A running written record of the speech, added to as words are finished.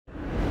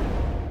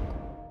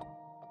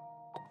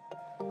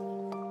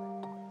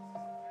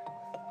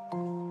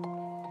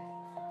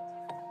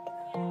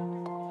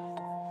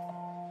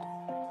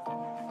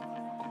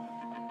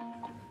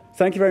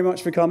Thank you very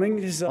much for coming.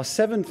 This is our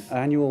 7th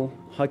annual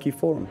HighQ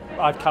Forum.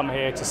 I've come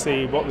here to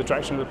see what the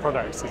direction of the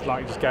products is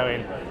likely to go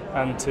in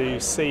and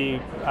to see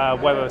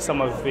whether some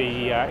of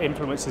the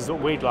influences that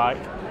we'd like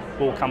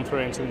will come through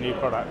into the new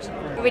product.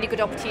 A really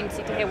good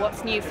opportunity to hear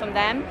what's new from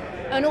them,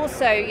 and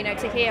also,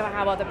 to hear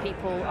how other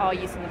people are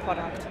using the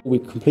product. We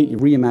completely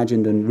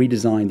reimagined and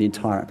redesigned the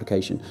entire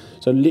application.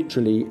 So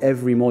literally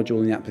every module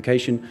in the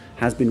application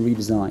has been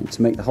redesigned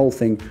to make the whole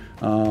thing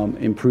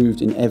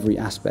improved in every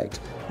aspect.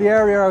 The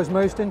area I was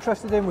most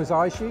interested in was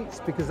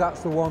iSheets, because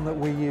that's the one that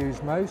we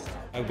use most.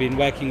 I've been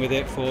working with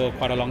it for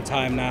quite a long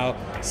time now,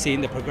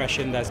 seeing the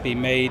progression that's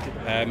been made,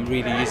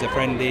 really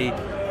user-friendly,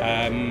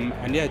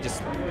 and yeah,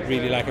 just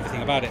really like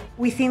everything about it.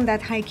 We think that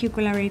HighQ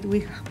Collaborate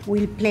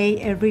will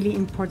play a really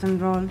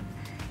important role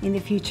in the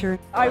future.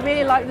 I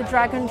really like the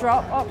drag and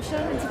drop option,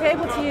 and to be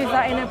able to use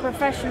that in a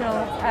professional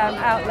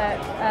outlet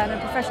and a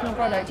professional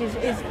product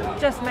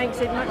just makes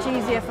it much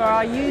easier for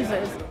our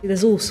users.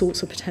 There's all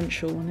sorts of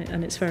potential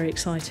and it's very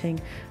exciting,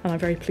 and I'm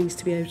very pleased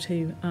to be able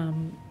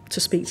to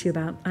speak to you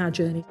about our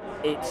journey.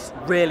 It's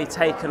really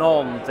taken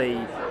on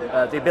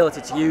the ability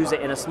to use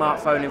it in a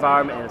smartphone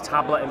environment, in a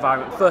tablet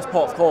environment. First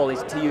port of call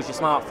is to use your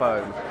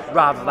smartphone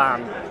rather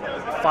than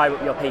fire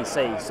up your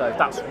PC, so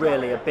that's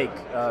really a big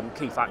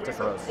key factor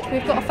for us.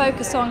 We've got a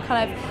focus on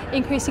kind of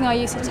increasing our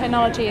use of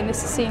technology, and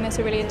this is seen as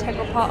a really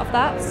integral part of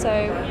that, so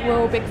we're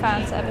all big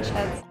fans at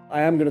Eversheds.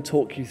 I am going to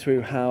talk you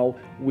through how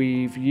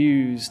we've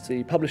used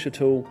the publisher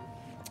tool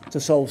to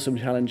solve some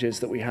challenges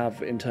that we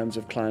have in terms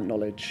of client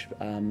knowledge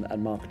and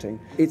marketing.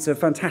 It's a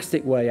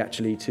fantastic way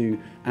actually to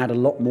add a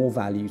lot more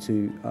value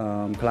to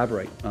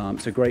Collaborate.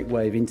 It's a great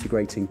way of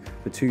integrating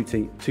the two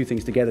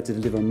things together to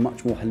deliver a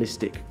much more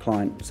holistic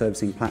client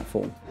servicing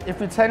platform.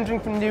 If we're tendering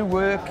for new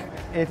work,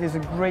 it is a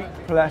great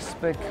plus,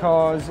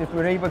 because if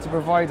we're able to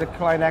provide a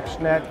client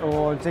extranet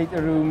or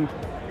data room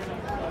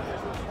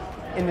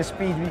in the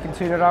speed we can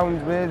turn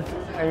around with,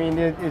 I mean,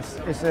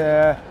 it's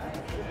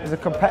a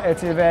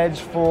competitive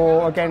edge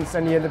against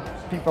any other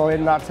people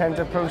in that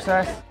tender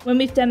process. When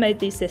we've demoed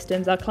these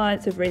systems, our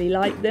clients have really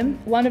liked them.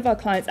 One of our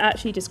clients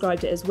actually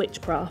described it as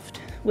witchcraft,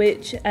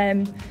 which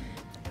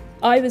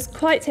I was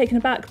quite taken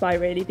aback by,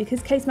 really,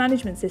 because case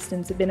management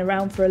systems have been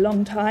around for a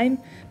long time,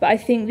 but I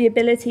think the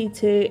ability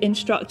to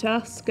instruct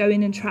us, go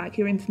in and track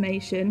your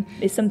information,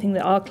 is something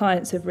that our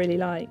clients have really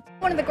liked.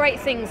 One of the great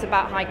things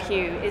about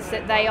HighQ is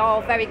that they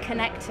are very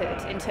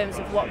connected in terms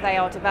of what they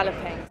are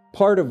developing.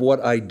 Part of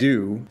what I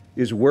do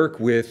is work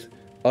with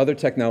other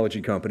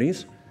technology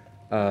companies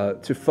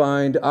to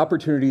find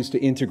opportunities to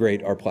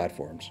integrate our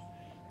platforms.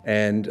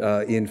 And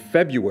in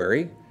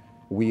February,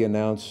 we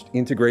announced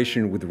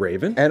integration with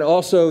Raven. And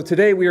also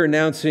today we are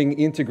announcing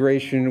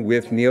integration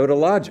with Neota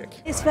Logic.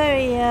 It's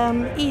very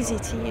easy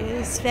to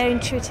use, very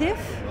intuitive,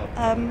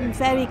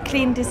 very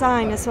clean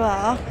design as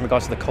well. In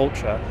regards to the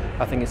culture,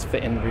 I think it's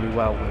fitting really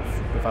well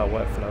with our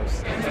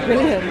workflows. It's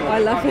brilliant, I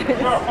love it.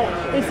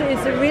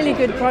 It's a really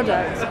good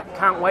product.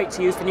 Can't wait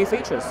to use the new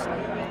features.